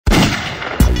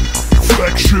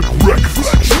Flagship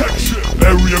Records,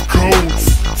 Area Codes,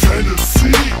 Tennessee,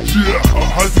 yeah,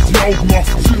 haltet die Augen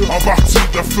offen, ab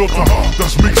 18.04.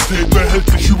 Das Mixtape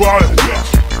behält dich überall.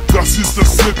 Das ist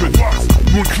das Snippet,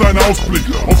 nur ein kleiner Ausblick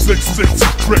auf 66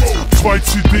 Tracks, 2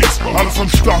 CDs, alles am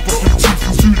Start aus dem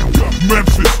tiefen Süden.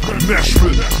 Memphis,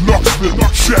 Nashville, Knoxville,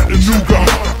 Chattanooga,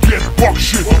 Get Bock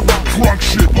Shit, Crunk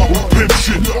Shit und Pimp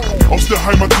Shit. Aus der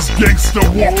Heimat des Gangsta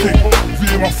Walking,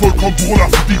 wie immer vollkommen Brunner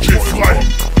für DJ Frei.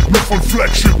 Nur von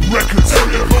Flagship Records,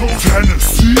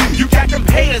 Tennessee. You got them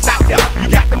haters out there, you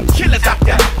got them killers out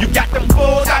there, you got them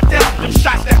bulls out there, them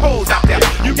shots that hoes out there,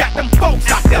 you got them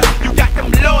folks out there, you got them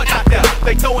lords out there,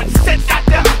 they throwing sets out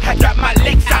there. I got my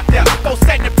licks out there,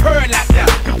 4-7 pearl out there,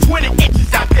 them 20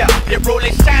 inches out there, they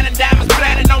rolling shining diamonds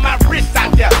planting on my wrist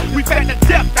out there. We back to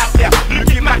depth out there,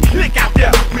 look at my click out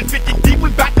there, we 50 deep, we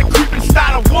bout to creep and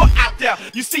start a war out there.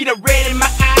 You see the red in my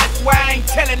eyes, why I ain't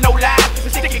telling no lies, the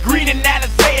sticky green and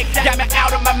Alizé got me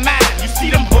out of my mind. You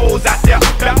see them hoes out there,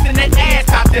 bouncing that ass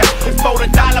out there, it's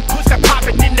 $40 push up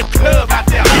popping in the club out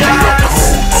there.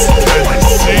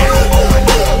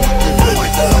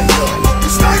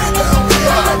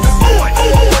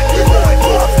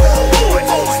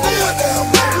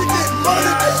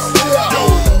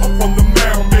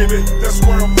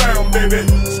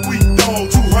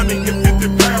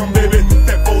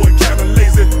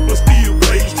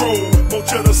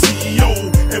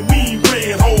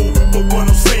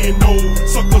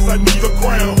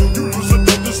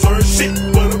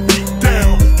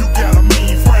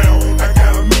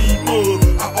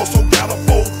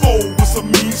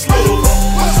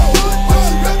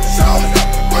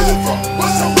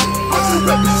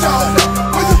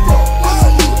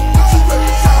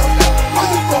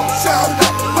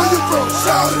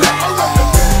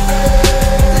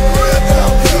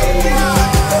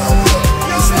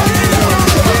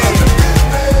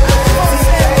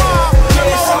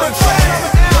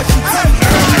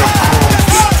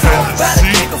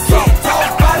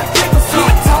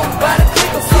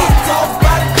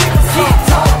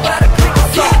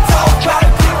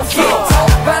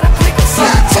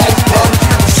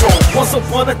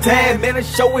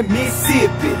 Show in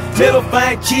Mississippi, little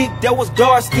fine chick that was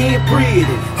dark skinned pretty.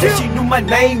 Said she knew my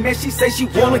name and she said she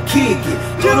wanna kick it.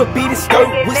 Little bitty skirt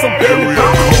with some very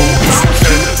long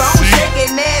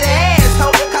shaking that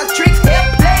asshole, cause tricks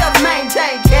help players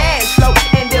maintain cash flow.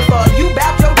 And if you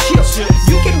bout your chips,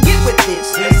 you can get with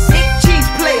this. Big cheese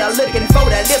player looking for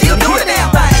that lip. Still doing the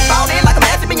damn thing, falling like a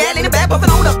massive pinata in the back,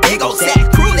 puffing on a big old sack.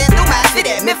 Cruising through my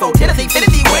city, Memphis, Tennessee,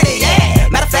 Tennessee, where they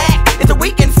at? Matter of fact, it's a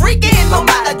weekend freaking on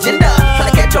my agenda.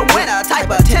 Your winner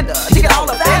type of tender, she got all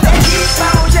of that. Keep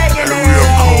on shaking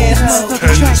that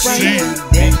ass.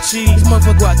 Big cheese,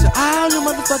 motherfucker out to all the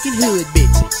motherfucking hood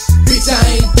bitches. Bitch, I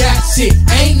ain't got shit,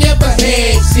 I ain't never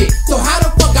had shit. So how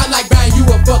the fuck I like buying you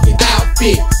a fucking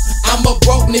outfit? I'm a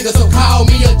broke nigga, so call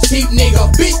me a cheap nigga.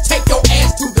 Bitch, take your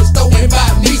ass to the store and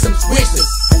buy me some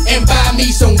swishers. And buy me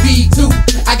some weed too.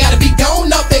 I gotta be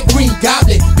gone off that green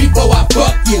goblin before I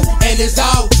fuck you. And it's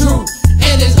all true,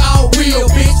 and it's all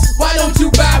real, bitch. Why don't you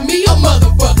buy me a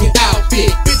motherfucking outfit?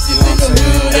 Bitches in the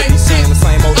hood ain't shit.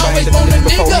 Always want a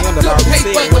nigga to pay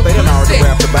for the bullshit.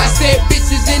 I said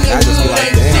bitches in the hood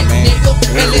ain't shit, nigga.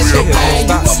 And listen, man,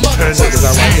 you a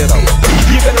motherfucking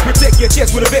you better protect your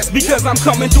chest with a vest because I'm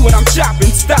coming through and I'm chopping,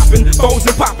 stopping, foes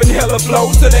and popping hella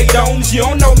flows to they domes. You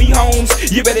don't know me, homes.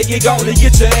 You better get gone and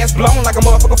get your ass blown like a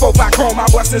motherfucker 4-5 chrome. I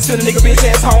bust and send a nigga bitch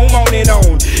ass home on and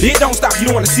on. It don't stop, you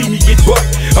don't wanna see me get bucked.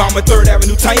 I'm a 3rd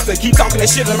Avenue tainter, keep talking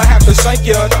that shit and I have to shank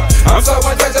you. I'm so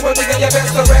untouchable, nigga, you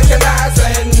best to recognize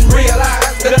and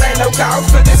realize that it ain't no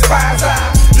cause to despise.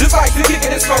 I just like to kick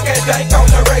it and smoke and dank on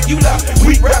the regular.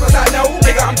 Weak rappers I know,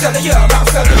 nigga, I'm telling you, I'm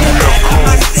selling you.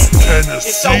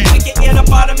 It's so wicked in the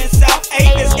bottom and south,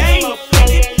 ain't this game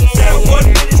offended. 7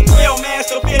 minutes, real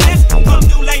master business. Come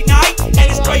through late night, and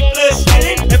it's straight blood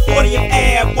shedding. And 40 of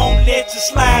air won't let you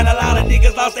slide. A lot of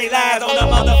niggas lost their lives on the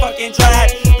motherfucking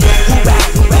drive. We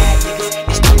ride, niggas,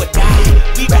 it's do or die.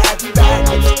 We ride,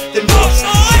 niggas, the north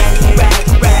side. We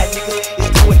ride, niggas,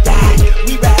 it's do or die.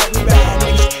 We ride,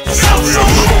 niggas, the south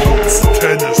side.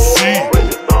 Tennessee.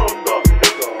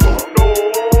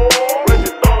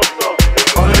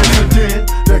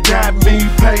 Got me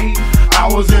paid.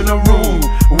 I was in the room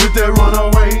with that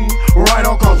runaway. Right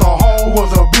on, cause the hoe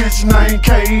was a bitch named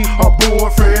K. Her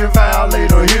boyfriend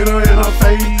violator hit her in her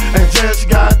face and just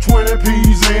got 20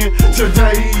 P's in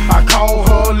today.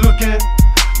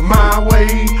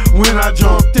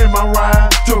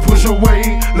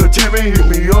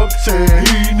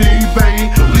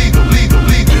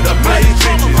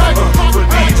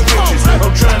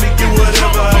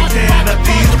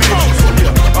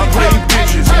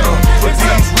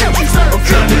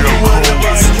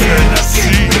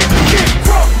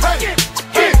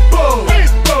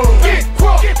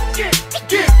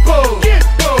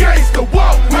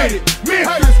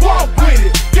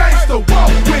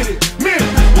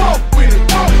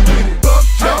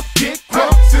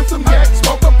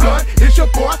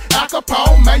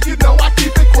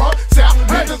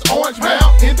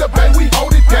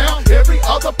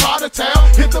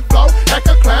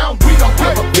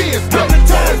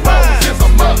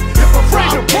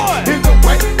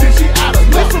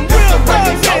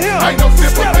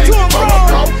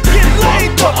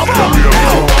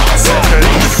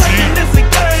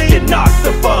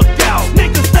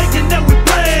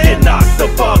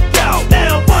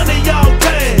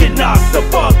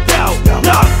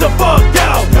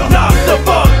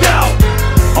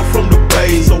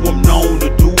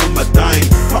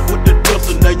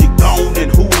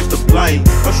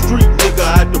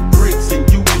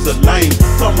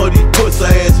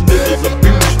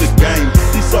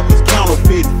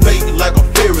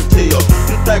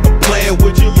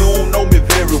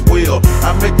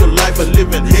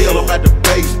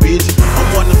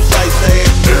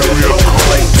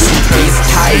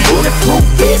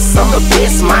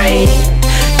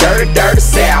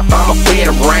 I'm afraid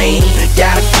of rain.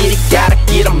 Gotta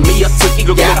get a meal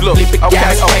ticket. Gotta flip it,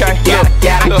 gotta get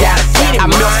it. I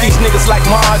milk these niggas like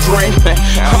margarine.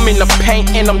 I'm in the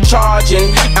paint and I'm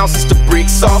charging ounces to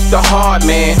bricks off the hard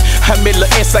man. I made a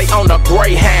essay on a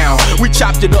Greyhound. We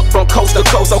chopped it up from coast to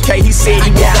coast. Okay, he said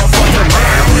he got a fucking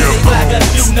round.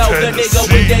 You know the nigga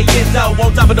with the Indo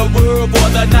on top of the world for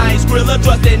the night. Skrilla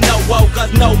trustin' no woe,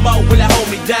 cause no more will it hold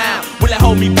me down, will it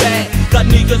hold me back. Cause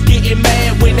niggas getting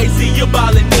mad when they see you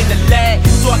ballin' in the lag.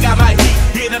 So I got my heat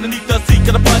hid underneath the seat,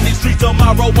 cause upon these streets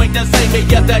tomorrow ain't the same as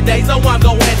yesterday. So I'm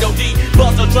gon' handle deep.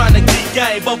 Buster trying to keep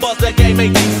game, but Buster game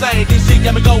ain't insane. This shit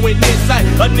got me going insane.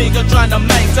 A nigga trying to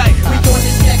maintain. We doing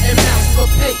this cat and mouse for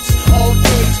pace all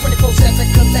day,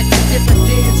 24/7 collecting different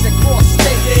dance across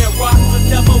states. Yeah, rock the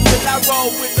devil will I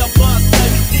roll with the Buster.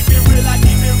 You keep it real, I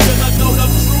keep it real. I know the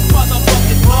true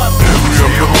motherfucking Buster.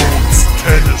 Area codes,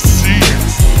 Tennessee.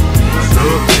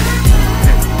 Love it.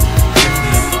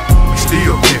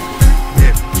 Still pimp.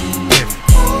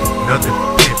 Nothing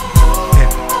but pimp.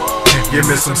 Give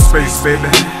me some space, baby,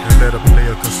 and let a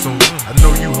player consume. I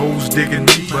know you hoes digging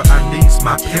me, but I needs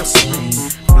my pimps.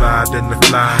 Fly than the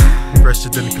fly, fresher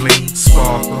than clean,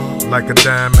 sparkle like a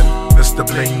diamond, Mr.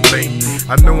 Bling Bling.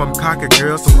 I know I'm cocky,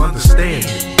 girl, so understand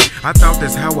me. I thought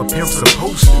that's how a pimp's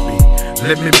supposed to be.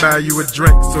 Let me buy you a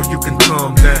drink so you can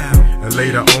calm down, and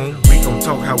later on we gon'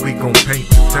 talk how we gon' paint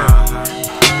the town.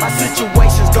 My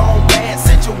situation's gone bad,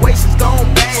 situation's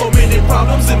gone bad. So many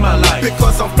problems in my life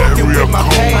because I'm fucking with my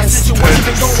past. My situation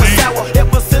been going sour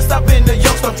ever since I've been a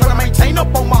youngster. I'm trying to maintain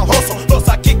up on my hustle. Plus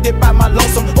I kicked it by my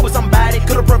lonesome. Hoping somebody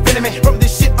could've prevented me from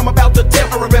this shit I'm about to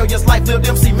tell. A rebellious life lived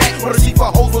MC Mac. One of the chief for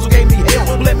hoes was who gave me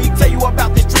hell. Let me tell you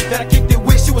about this trick that I kicked it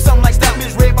with. She was something like Stout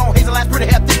Miss Redbone, Hazel Ass, pretty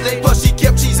half thick leg. Plus she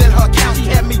kept cheese in her couch. She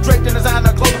had me draped in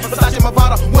designer clothes. Versace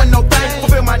Mothafucka, wasn't no thing.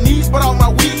 Fulfill my needs, but all my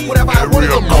weed, whatever I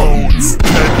wanted to go.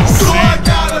 So I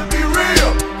gotta be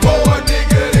real, for a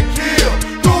nigga to kill.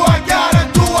 Do I gotta?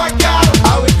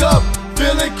 I wake up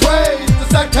feeling crazy, the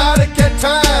psychotic at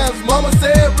times. Mama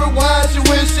said rewind, she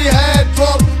wish she had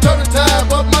drunk. Turn the time,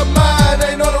 but my mind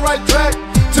ain't on the right track.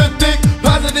 To think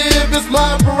positive is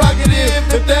my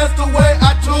prerogative. If that's the way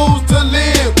I choose to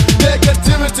live,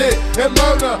 negativity and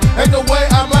murder ain't the way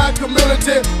I'm my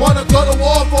community. Wanna go to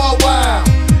war for a while,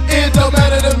 it don't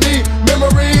matter to me.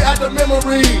 Memory after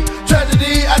memory,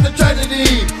 tragedy after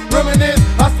tragedy. Reminisce,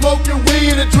 I smoking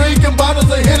weed and drinking bottles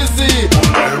of Hennessy.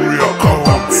 Area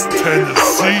codes,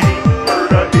 Tennessee.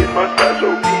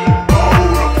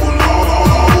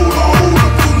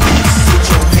 Put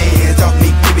your hands off me,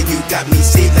 baby, you got me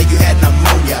sick like you had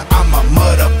pneumonia. I'm a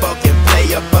motherfucking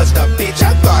player, bust a bitch,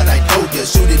 I thought I told you.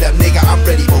 Shoot it up, nigga, I'm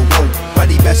ready for war. But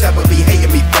the best ever be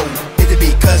hating me for. Is it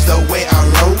because the way I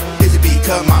roll? Is it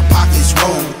because my pockets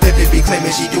roll? They be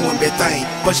claiming she doing big thing,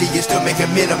 but she used to make a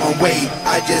minimum wage.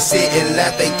 I just sit and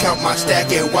laugh, they count my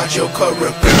stack and watch your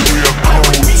career. Area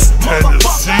codes,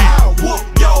 Tennessee. I'll whoop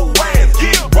your ass,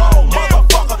 get wrong,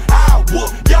 motherfucker. I'll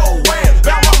whoop your ass,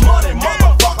 bout my money,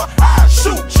 motherfucker. I'll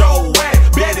shoot your ass,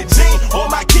 Betty Jean or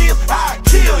my kids, I'll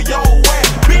kill your ass.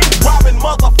 Been robbing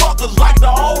motherfuckers like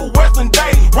the old Western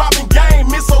days. Robbing game,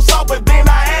 miss so soft, but then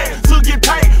I had to get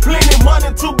paid. Plenty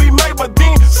money to be made, but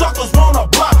then suckers wanna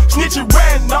block. Snitching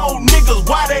ran on niggas,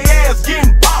 why they ass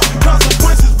getting popped?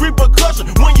 Consequences, repercussion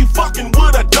when you fucking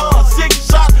with a gun. 6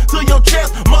 shots to your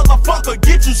chest, motherfucker,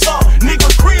 get you some.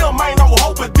 Nigga crib ain't no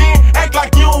hope, but then act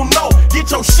like you don't know. Get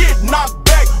your shit knocked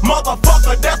back,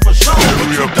 motherfucker, that's for sure.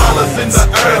 Put $2 in the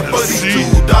air for these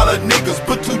 $2 niggas.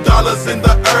 Put $2 in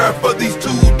the air for these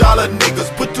 $2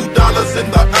 niggas. Put $2 in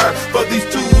the air for these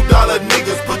 $2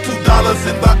 niggas. Put $2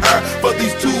 in the air for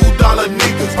these $2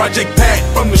 niggas. Project Pat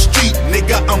from the street,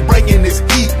 nigga, I'm bringing this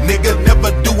heat, nigga.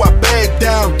 Never do I back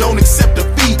down, don't accept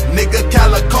defeat, nigga.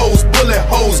 Calicos, bullet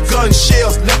holes, gun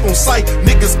shells left on sight.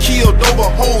 Niggas killed over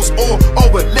hoes or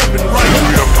over living right.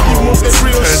 You want that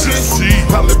real shit?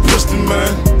 Holly Pistol,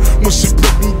 man. When she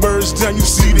put them birds down, you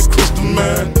see the crystal,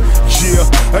 man.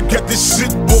 Yeah, I got this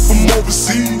shit bought from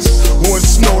overseas. One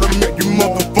snow to make your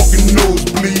motherfucking nose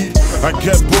bleed. I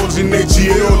got boys in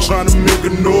ATL trying to make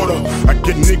an order. I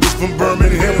get niggas from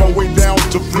Birmingham my way down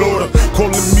to Florida,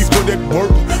 calling me for that work,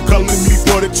 calling me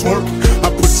for that twerk. I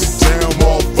put it down,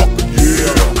 motherfucker,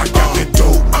 yeah. I got that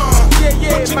dope.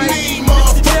 What you need,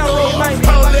 motherfucker?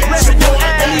 I'll let you know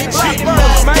I got shit,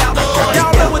 motherfucker.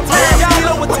 Y'all know what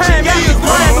time it is,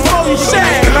 man. Before you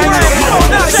shine, man.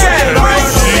 Shine, man.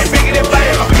 Bigger than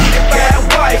Blac. Got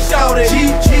Wyte, Shawty.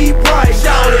 G Bright,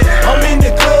 Shawty. I'm in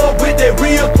the club with that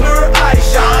real clear ice,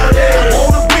 Shawty.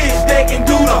 On a bitch that can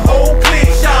do the whole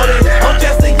clique, Shawty. I'm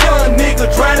just a young nigga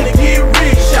trying to get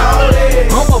rich,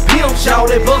 Shawty. I'm a pimp,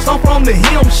 Shawty, plus I'm from the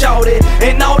him, Shawty.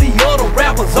 And all the other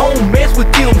rappers on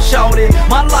freedom, shawty.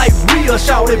 My life real,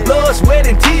 shawty. Blood, sweat,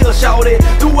 and tears, shawty.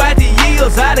 Throughout the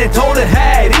years, I done told it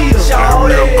how it is,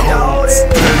 shawty.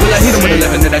 Well, I hit him with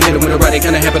 11 and I hit him with a right. It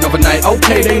kinda happened overnight.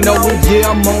 Okay, they know it. Yeah,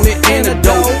 I'm on it.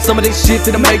 Antidote. Some of this shit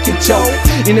that'll make you choke.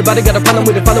 Anybody got a problem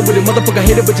with it? Follow with it. Motherfucker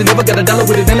hate it, but you never got a dollar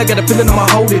with it. Then I got a feeling I'ma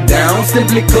hold it down.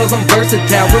 Simply cause I'm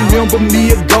versatile. Remember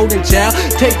me, a golden child.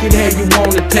 Take it how you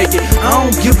wanna take it. I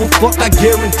don't give a fuck. I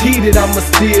guarantee that I'ma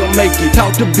still make it.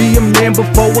 Taught to be a man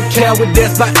before a coward.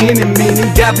 That's by any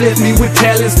meaning. God bless me with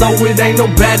talent, so it ain't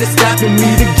nobody stopping me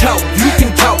to go. You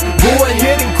can talk. Go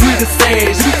ahead and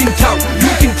criticize. You can talk.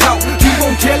 You can talk. Keep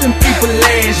on telling people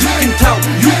lies. You can talk.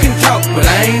 You can talk. But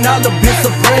I ain't all a bit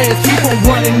surprised. Keep on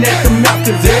running at the mouth,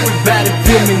 cause everybody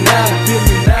feel me now.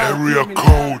 Area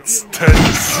codes,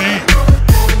 Tennessee.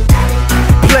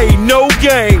 Play no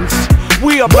games.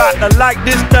 We about to light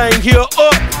this thing here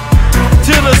up.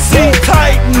 Tennessee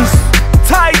Titans.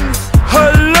 Titans.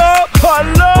 Hello,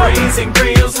 hello. Raising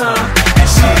grills, huh? That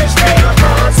shit is real,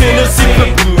 huh? Tennessee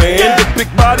Flipper man, the big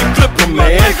body flipper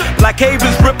man. Like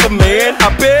Havens Ripper man,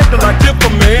 I bet that I differ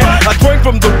man. I drink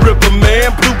from the river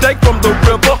man, blue day from the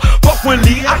river. Fuck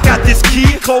Willie, I got this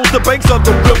key, close the banks of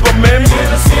the river man.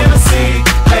 Tennessee,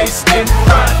 Haystak,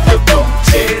 Wright, the boot,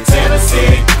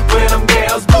 Tennessee, where them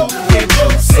gals boot and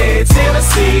juicy.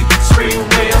 Tennessee, screen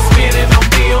wheels spinning on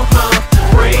bill, huh?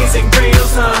 Raising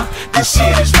grills, huh? This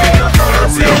shit is real, huh?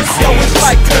 It's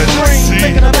like a dream,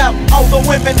 thinking about all the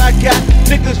women I got.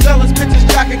 Niggas jealous, bitches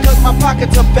jocking cause my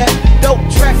pockets are fat. Dope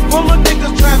tracks full of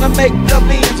niggas trying to make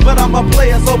millions, but I'm a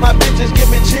player, so my bitches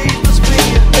give me cheese to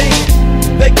spin.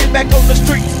 They get back on the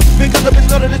streets because the bitch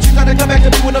know that you gotta come back to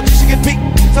me when she get beat.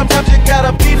 Sometimes you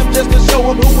gotta beat them just to show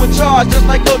them who in charge. Just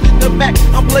like go to the Mac,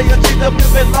 I'm playing GW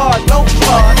at large. Don't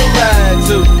fly to ride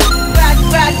to.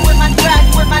 Ride with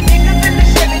my niggas in the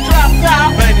Chevy drop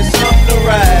top. Man, it's something to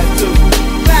ride to.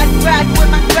 Ride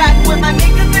with my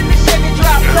niggas in the Chevy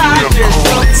drop top.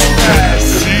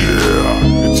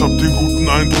 Jetzt habt ihr einen guten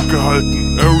Eindruck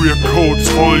gehalten. Area Codes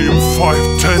Volume 5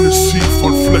 Tennessee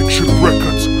von Flagship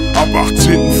Records. Ab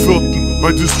 18.04.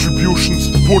 bei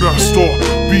Distributions, Buddha Store,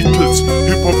 Beatles,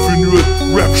 Hip-Hop Vinyl,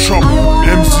 Rap Shop,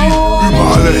 MC,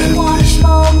 überall erhältlich.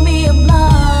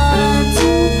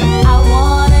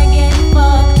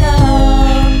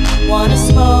 Wanna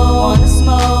smoke,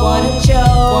 wanna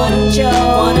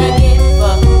get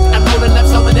fucked. I'm rolling up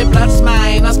some of that blood's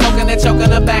mine. I'm smoking that choke on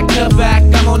the back to back.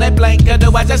 I'm on that blanket,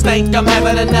 do I just think I'm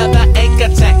having another ache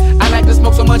attack? I like to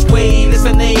smoke so much weed, it's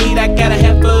a need. I gotta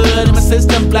have blood in my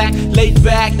system, black. Laid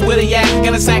back with a yak,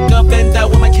 gonna sack up Indo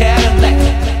with my Cadillac.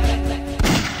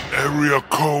 Area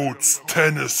Codes,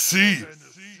 Tennessee.